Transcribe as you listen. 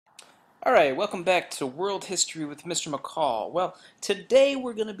Alright, welcome back to World History with Mr. McCall. Well, today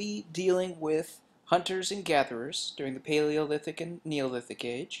we're going to be dealing with hunters and gatherers during the Paleolithic and Neolithic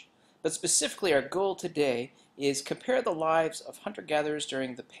Age. But specifically, our goal today is compare the lives of hunter-gatherers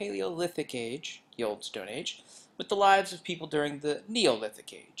during the Paleolithic Age, the Old Stone Age, with the lives of people during the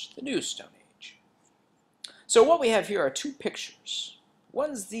Neolithic Age, the New Stone Age. So what we have here are two pictures.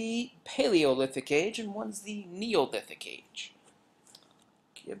 One's the Paleolithic Age and one's the Neolithic Age.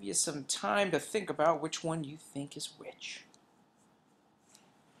 Give you some time to think about which one you think is which.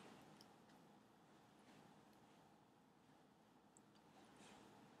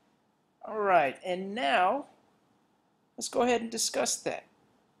 Alright, and now let's go ahead and discuss that.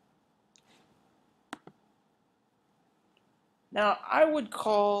 Now, I would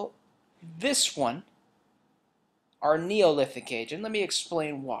call this one our Neolithic Age, and let me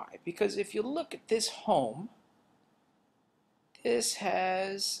explain why. Because if you look at this home, this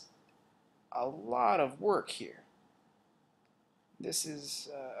has a lot of work here. This is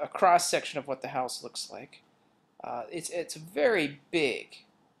a cross-section of what the house looks like. It's very big.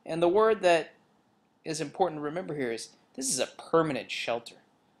 And the word that is important to remember here is this is a permanent shelter.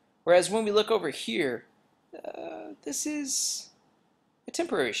 Whereas when we look over here, this is a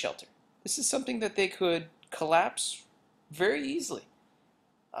temporary shelter. This is something that they could collapse very easily.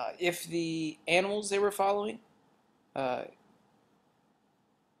 If the animals they were following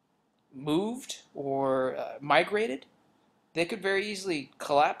moved or migrated, they could very easily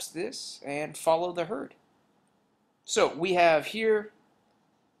collapse this and follow the herd. So we have here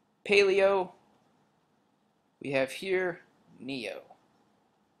Paleo, we have here Neo.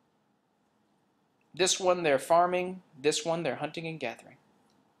 This one they're farming, this one they're hunting and gathering.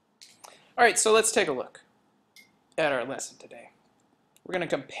 Alright, so let's take a look at our lesson today. We're going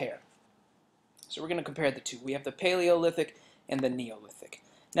to compare. So we're going to compare the two. We have the Paleolithic and the Neolithic.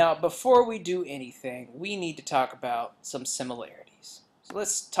 Now, before we do anything, we need to talk about some similarities. So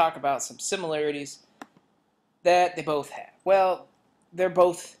let's talk about some similarities that they both have. Well, they're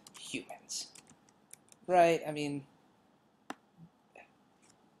both humans, right? I mean,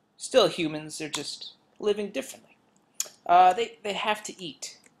 still humans, they're just living differently. They have to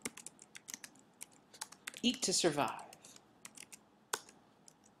eat. Eat to survive.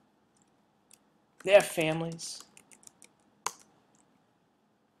 They have families.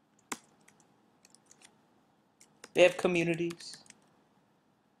 They have communities.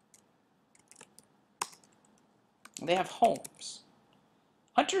 They have homes.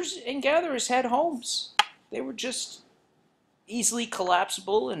 Hunters and gatherers had homes. They were just easily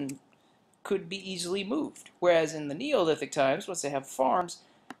collapsible and could be easily moved. Whereas in the Neolithic times, once they have farms,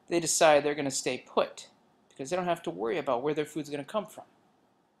 they decide they're going to stay put because they don't have to worry about where their food's going to come from.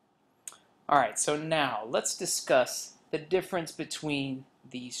 Alright, so now let's discuss the difference between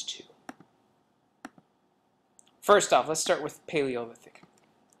these two. First off, let's start with Paleolithic.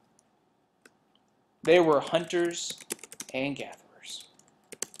 They were hunters and gatherers.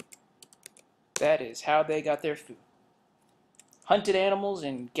 That is how they got their food. Hunted animals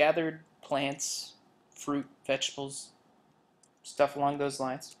and gathered plants, fruit, vegetables, stuff along those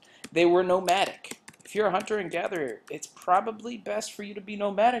lines. They were nomadic. If you're a hunter and gatherer, it's probably best for you to be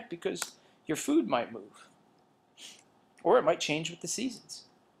nomadic because your food might move. Or it might change with the seasons.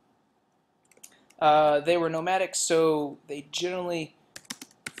 They were nomadic, so they generally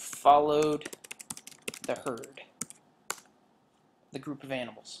followed the herd, the group of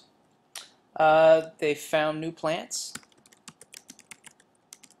animals. They found new plants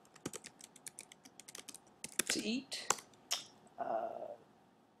to eat.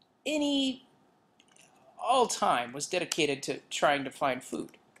 All time was dedicated to trying to find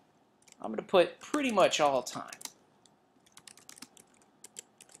food. I'm going to put pretty much all time.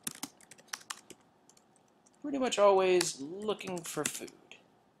 Pretty much always looking for food.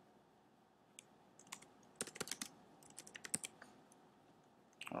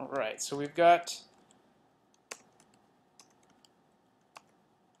 Alright, so we've got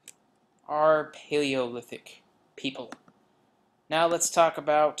our Paleolithic people. Now let's talk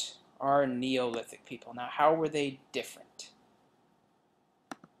about our Neolithic people. Now, how were they different?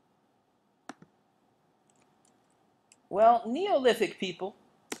 Well, Neolithic people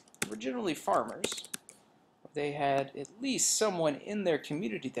were generally farmers. They had at least someone in their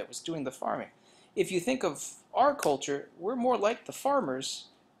community that was doing the farming. If you think of our culture, we're more like the farmers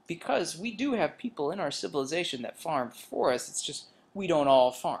because we do have people in our civilization that farm for us. It's just we don't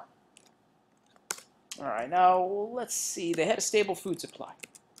all farm. Alright, now let's see. They had a stable food supply.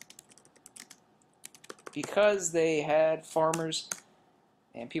 Because they had farmers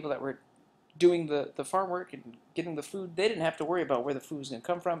and people that were doing the farm work and getting the food, they didn't have to worry about where the food was going to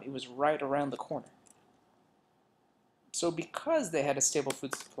come from. It was right around the corner. So because they had a stable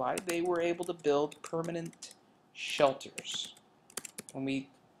food supply, they were able to build permanent shelters. When we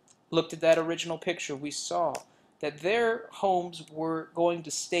looked at that original picture, we saw that their homes were going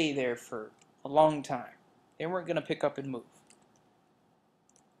to stay there for a long time. They weren't going to pick up and move.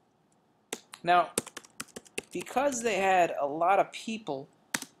 Now, because they had a lot of people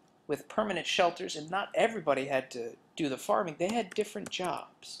with permanent shelters and not everybody had to do the farming, they had different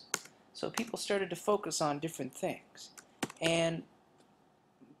jobs. So people started to focus on different things. And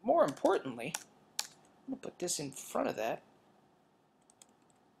more importantly, I'm going to put this in front of that,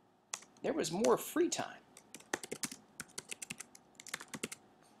 there was more free time.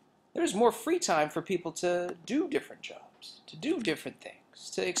 There was more free time for people to do different jobs, to do different things,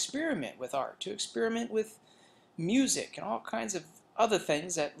 to experiment with art, to experiment with music, and all kinds of other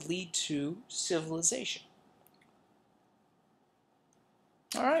things that lead to civilization.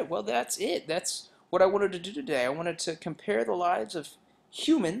 All right, well, that's it. That's what I wanted to do today. I wanted to compare the lives of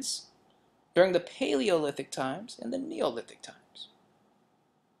humans during the Paleolithic times and the Neolithic times.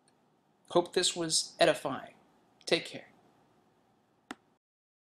 Hope this was edifying. Take care.